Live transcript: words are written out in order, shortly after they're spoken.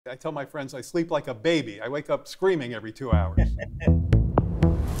I tell my friends I sleep like a baby. I wake up screaming every 2 hours.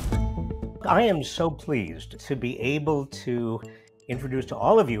 I am so pleased to be able to introduce to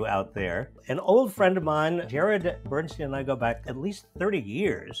all of you out there an old friend of mine. Jared Bernstein and I go back at least 30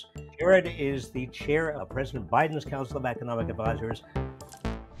 years. Jared is the chair of President Biden's Council of Economic Advisors.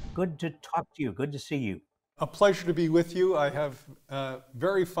 Good to talk to you. Good to see you. A pleasure to be with you. I have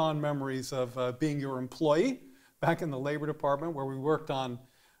very fond memories of being your employee back in the Labor Department, where we worked on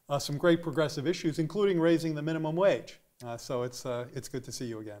some great progressive issues, including raising the minimum wage. So it's good to see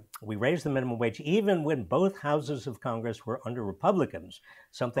you again. We raised the minimum wage even when both houses of Congress were under Republicans.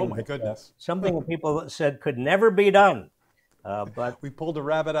 Oh my goodness! Something that people said could never be done. But we pulled a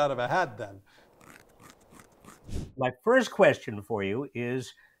rabbit out of a hat then. My first question for you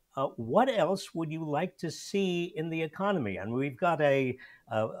is, what else would you like to see in the economy? And we've got a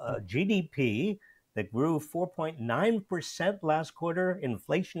GDP that grew 4.9% last quarter.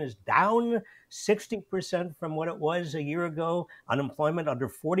 Inflation is down 60% from what it was a year ago. Unemployment under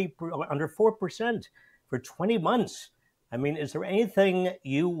 4% for 20 months. I mean, is there anything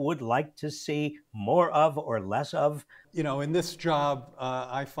you would like to see more of or less of? You know, in this job,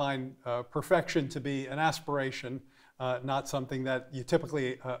 I find perfection to be an aspiration, not something that you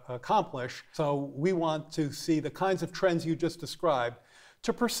typically accomplish. So we want to see the kinds of trends you just described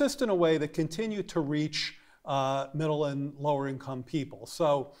to persist in a way that continue to reach middle and lower income people.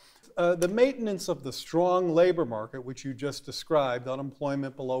 So the maintenance of the strong labor market, which you just described,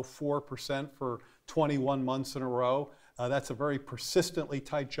 unemployment below 4% for 21 months in a row, that's a very persistently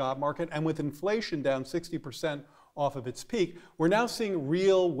tight job market. And with inflation down 60% off of its peak, we're now seeing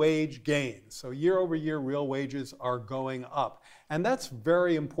real wage gains. So year over year, real wages are going up. And that's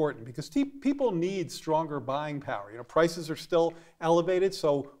very important because people need stronger buying power. You know, prices are still elevated,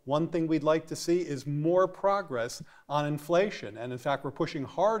 so one thing we'd like to see is more progress on inflation. And in fact, we're pushing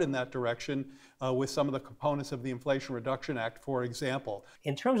hard in that direction with some of the components of the Inflation Reduction Act, for example.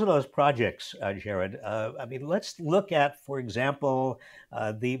 In terms of those projects, Jared, I mean, let's look at, for example,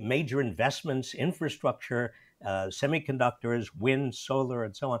 the major investments, infrastructure, semiconductors, wind, solar,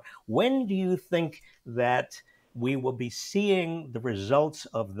 and so on. When do you think that we will be seeing the results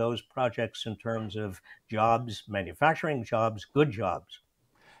of those projects in terms of jobs, manufacturing jobs, good jobs?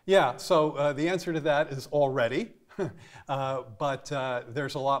 Yeah, so the answer to that is already, but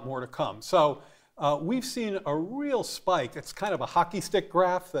there's a lot more to come. So we've seen a real spike. It's kind of a hockey stick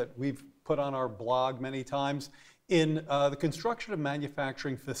graph that we've put on our blog many times in the construction of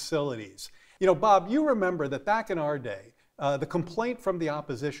manufacturing facilities. You know, Bob, you remember that back in our day, the complaint from the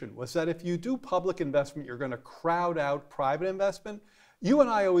opposition was that if you do public investment, you're going to crowd out private investment. You and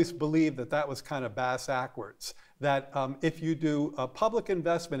I always believed that that was kind of bass-ackwards, that if you do public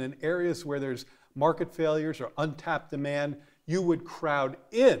investment in areas where there's market failures or untapped demand, you would crowd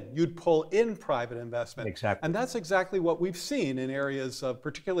in, you'd pull in private investment. Exactly. And that's exactly what we've seen in areas of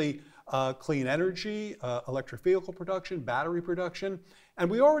particularly clean energy, electric vehicle production, battery production. And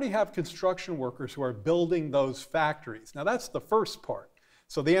we already have construction workers who are building those factories. Now that's the first part.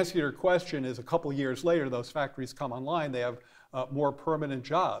 So the answer to your question is a couple years later, those factories come online, they have more permanent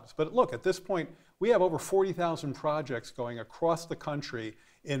jobs. But look, at this point, we have over 40,000 projects going across the country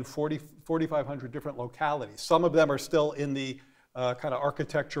in 4,500 different localities. Some of them are still in the kind of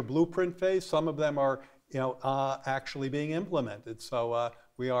architecture blueprint phase. Some of them are, actually being implemented. So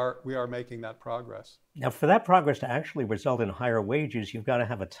we are making that progress. Now, for that progress to actually result in higher wages, you've got to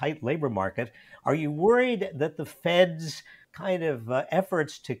have a tight labor market. Are you worried that the Fed's kind of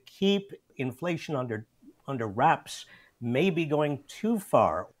efforts to keep inflation under wraps may be going too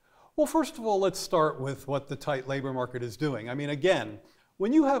far? Well, first of all, let's start with what the tight labor market is doing. I mean, again,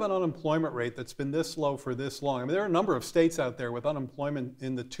 when you have an unemployment rate that's been this low for this long, I mean, there are a number of states out there with unemployment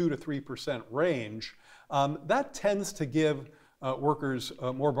in the 2 to 3% range. That tends to give workers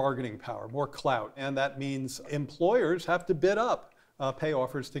more bargaining power, more clout, and that means employers have to bid up pay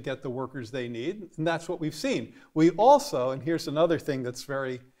offers to get the workers they need, and that's what we've seen. We also, and here's another thing that's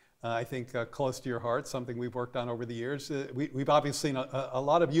very, I think, close to your heart, something we've worked on over the years, we've obviously seen a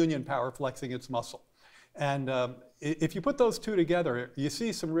lot of union power flexing its muscle. And if you put those two together, you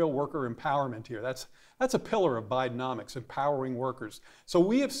see some real worker empowerment here. That's a pillar of Bidenomics, empowering workers. So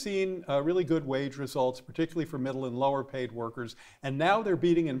we have seen really good wage results, particularly for middle and lower paid workers, and now they're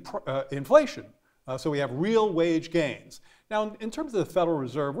beating inflation. So we have real wage gains. Now, in terms of the Federal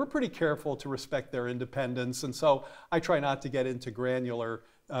Reserve, we're pretty careful to respect their independence, and so I try not to get into granular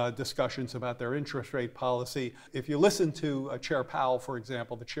discussions about their interest rate policy. If you listen to Chair Powell, for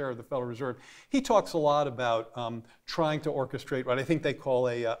example, the chair of the Federal Reserve, he talks a lot about trying to orchestrate what I think they call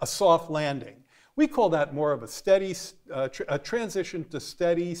a soft landing. We call that more of a a transition to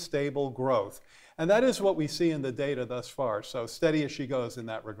steady, stable growth. And that is what we see in the data thus far. So steady as she goes in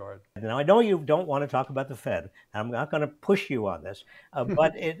that regard. Now I know you don't want to talk about the Fed. I'm not going to push you on this,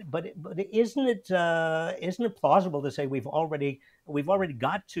 but isn't it plausible to say we've already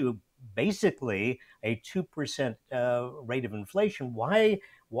got to basically a 2% rate of inflation? Why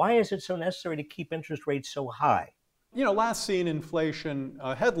is it so necessary to keep interest rates so high? You know, last seen inflation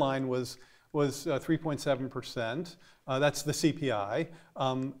headline was 3.7%. That's the CPI.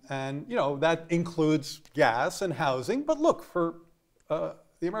 And, you know, that includes gas and housing. But look, for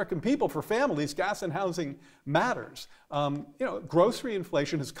the American people, for families, gas and housing matters. You know, grocery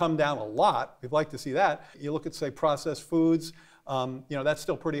inflation has come down a lot. We'd like to see that. You look at, say, processed foods. You know, that's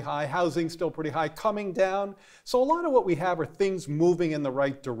still pretty high. Housing still pretty high, coming down. So a lot of what we have are things moving in the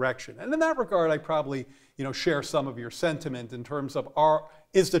right direction. And in that regard, I probably, you know, share some of your sentiment in terms of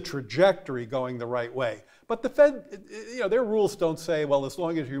is the trajectory going the right way? But the Fed, you know, their rules don't say, well, as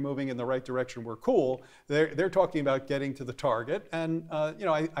long as you're moving in the right direction, we're cool. They're talking about getting to the target. And, you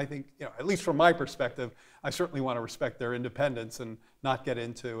know, I think, you know, at least from my perspective, I certainly want to respect their independence and not get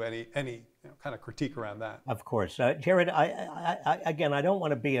into any you know, kind of critique around that. Of course. Jared, again, I don't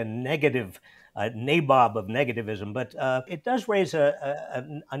want to be a negative nabob of negativism, but it does raise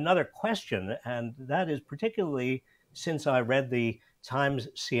another question, and that is particularly since I read the Times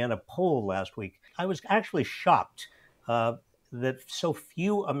Siena poll last week. I was actually shocked that so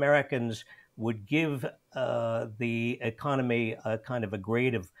few Americans would give the economy a kind of a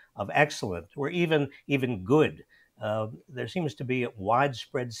grade of excellent or even good. There seems to be a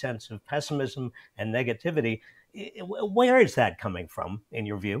widespread sense of pessimism and negativity. Where is that coming from, in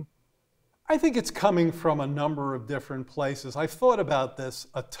your view? I think it's coming from a number of different places. I've thought about this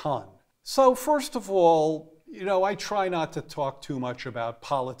a ton. So first of all, you know, I try not to talk too much about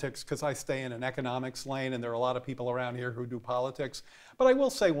politics because I stay in an economics lane and there are a lot of people around here who do politics. But I will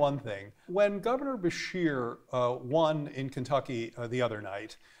say one thing. When Governor Beshear won in Kentucky the other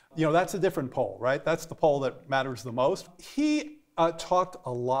night, you know, that's a different poll, right? That's the poll that matters the most. He talked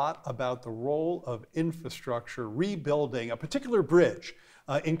a lot about the role of infrastructure, rebuilding a particular bridge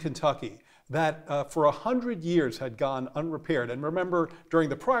in Kentucky that for 100 years had gone unrepaired. And remember, during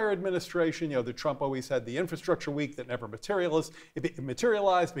the prior administration, you know, the Trump always had the infrastructure week that never materialized. It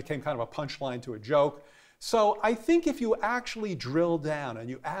materialized, became kind of a punchline to a joke. So I think if you actually drill down and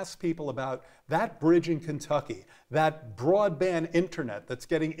you ask people about that bridge in Kentucky, that broadband internet that's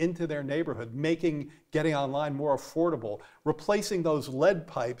getting into their neighborhood, making getting online more affordable, replacing those lead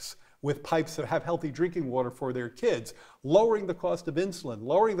pipes with pipes that have healthy drinking water for their kids, lowering the cost of insulin,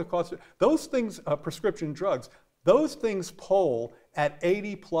 lowering the cost of those things, prescription drugs, those things poll at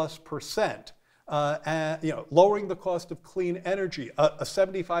 80+%. And, you know, lowering the cost of clean energy, a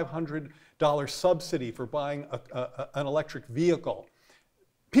 $7,500 subsidy for buying an electric vehicle.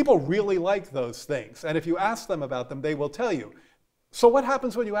 People really like those things. And if you ask them about them, they will tell you. So what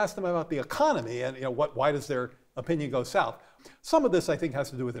happens when you ask them about the economy and, you know, why does their opinion go south? Some of this, I think,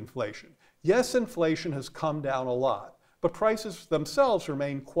 has to do with inflation. Yes, inflation has come down a lot, but prices themselves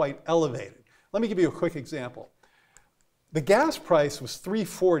remain quite elevated. Let me give you a quick example. The gas price was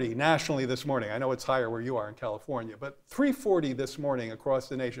 $3.40 nationally this morning. I know it's higher where you are in California, but $3.40 this morning across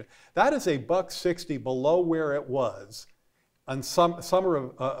the nation. That is $1.60 below where it was in summer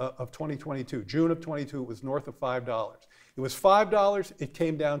of 2022. June of 22, it was north of $5. It was $5, it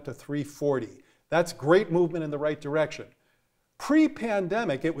came down to $3.40. That's great movement in the right direction.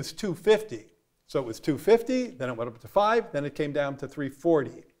 Pre-pandemic, it was $2.50. So it was $2.50, then it went up to $5, then it came down to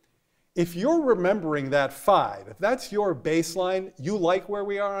 $3.40. If you're remembering that $5, if that's your baseline, you like where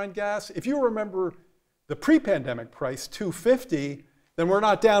we are on gas. If you remember the pre-pandemic price, $2.50, then we're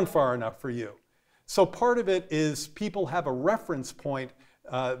not down far enough for you. So part of it is people have a reference point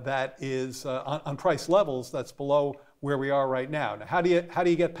that is on price levels that's below where we are right now. Now, how do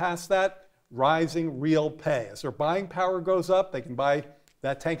you get past that? Rising real pay. As their buying power goes up, they can buy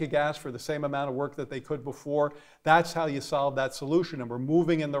that tank of gas for the same amount of work that they could before. That's how you solve that solution, and we're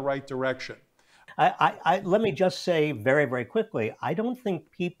moving in the right direction. Let me just say very, very quickly, I don't think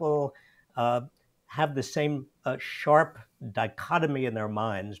people have the same sharp dichotomy in their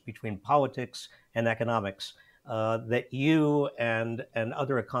minds between politics and economics that you and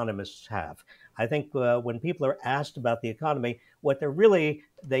other economists have. I think when people are asked about the economy, what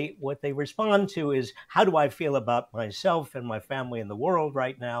they respond to is, how do I feel about myself and my family and the world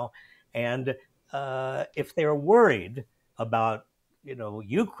right now? And if they're worried about, you know,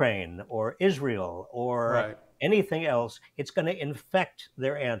 Ukraine or Israel or anything else, it's going to infect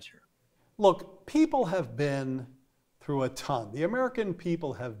their answer. Look, people have been through a ton. The American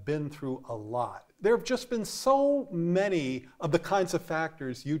people have been through a lot. there have just been so many of the kinds of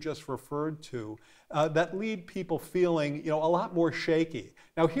factors you just referred to that lead people feeling, a lot more shaky.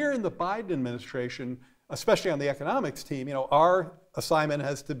 Now, here in the Biden administration, especially on the economics team, our assignment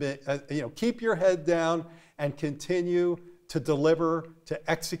has to be, keep your head down and continue to deliver,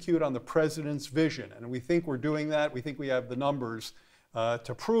 to execute on the president's vision. And we think we're doing that. We think we have the numbers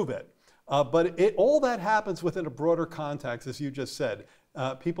to prove it. But all that happens within a broader context, as you just said.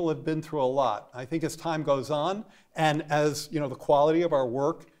 People have been through a lot. I think as time goes on, and as the quality of our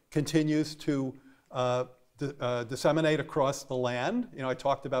work continues to disseminate across the land. I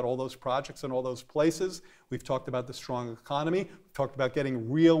talked about all those projects in all those places. We've talked about the strong economy. We've talked about getting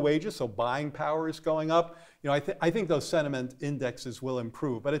real wages, so buying power is going up. I think those sentiment indexes will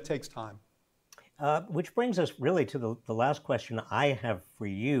improve, but it takes time. Which brings us really to the last question I have for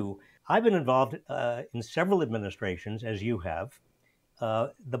you. I've been involved in several administrations, as you have.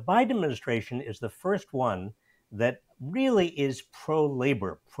 The Biden administration is the first one that really is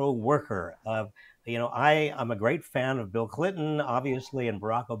pro-labor, pro-worker. I'm a great fan of Bill Clinton, obviously, and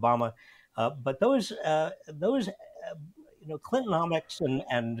Barack Obama, but those Clintonomics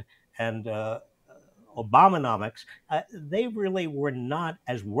and Obamanomics, they really were not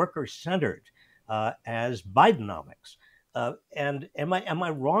as worker-centered as Bidenomics. And am I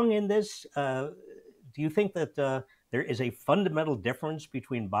wrong in this? Do you think that there is a fundamental difference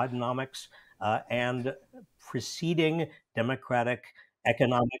between Bidenomics and preceding Democratic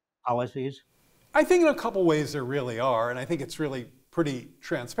economic policies? I think in a couple ways there really are, and I think it's really pretty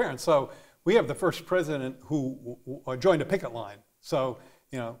transparent. So we have the first president who joined a picket line. So,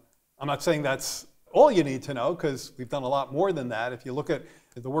 I'm not saying that's all you need to know, because we've done a lot more than that. If you look at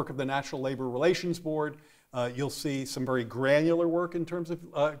the work of the National Labor Relations Board, you'll see some very granular work in terms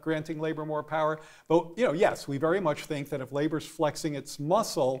of granting labor more power. But yes, we very much think that if labor's flexing its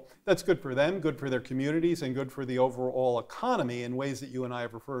muscle, that's good for them, good for their communities, and good for the overall economy in ways that you and I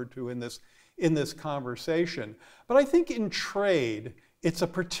have referred to in this conversation. But I think in trade, it's a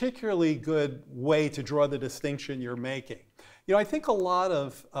particularly good way to draw the distinction you're making. I think a lot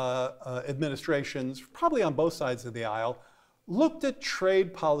of administrations, probably on both sides of the aisle, looked at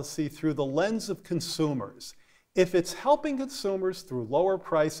trade policy through the lens of consumers. If it's helping consumers through lower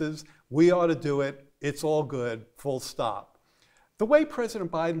prices, we ought to do it. It's all good, full stop. The way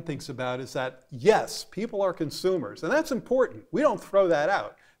President Biden thinks about it is that, yes, people are consumers, and that's important. We don't throw that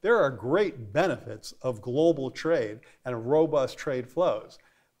out. There are great benefits of global trade and robust trade flows.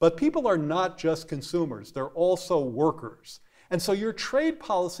 But people are not just consumers, they're also workers. And so your trade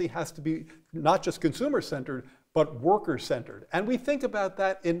policy has to be not just consumer-centered, but worker-centered. And we think about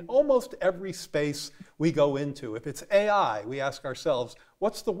that in almost every space we go into. If it's AI, we ask ourselves,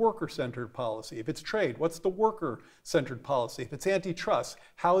 what's the worker-centered policy? If it's trade, what's the worker-centered policy? If it's antitrust,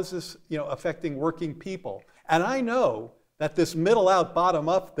 how is this affecting working people? And I know that this middle-out,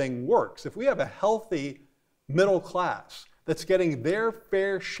 bottom-up thing works. If we have a healthy middle class that's getting their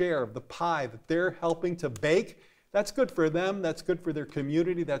fair share of the pie that they're helping to bake, that's good for them, that's good for their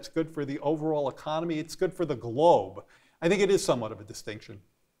community, that's good for the overall economy, it's good for the globe. I think it is somewhat of a distinction.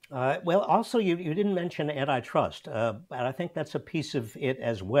 Well, also, you didn't mention antitrust, and I think that's a piece of it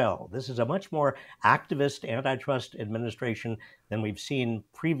as well. This is a much more activist antitrust administration than we've seen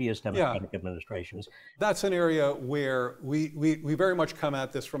previous Democratic administrations. That's an area where we very much come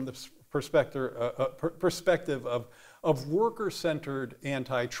at this from the perspective of worker-centered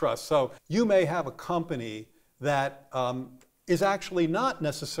antitrust. So you may have a company that is actually not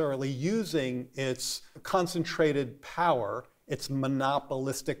necessarily using its concentrated power, its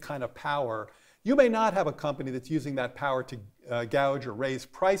monopolistic kind of power. You may not have a company that's using that power to gouge or raise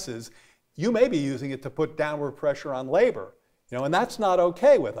prices. You may be using it to put downward pressure on labor, and that's not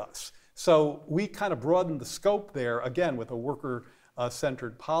okay with us. So we kind of broaden the scope there, again, with a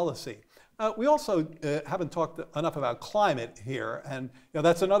worker-centered policy. We also haven't talked enough about climate here, and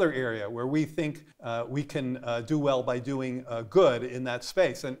that's another area where we think we can do well by doing good in that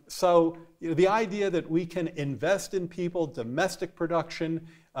space. And so the idea that we can invest in people, domestic production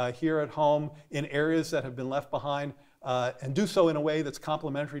here at home in areas that have been left behind, and do so in a way that's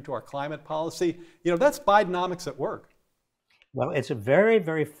complementary to our climate policy, that's Bidenomics at work. Well, it's a very,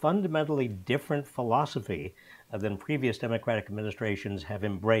 very fundamentally different philosophy than previous Democratic administrations have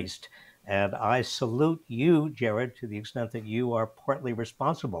embraced. And I salute you, Jared, to the extent that you are partly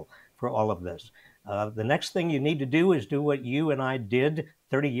responsible for all of this. The next thing you need to do is do what you and I did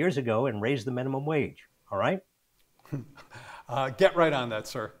 30 years ago and raise the minimum wage. All right? Get right on that,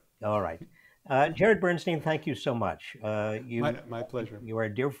 sir. All right. Jared Bernstein, thank you so much. My pleasure. You are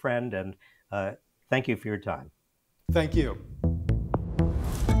a dear friend, and thank you for your time. Thank you.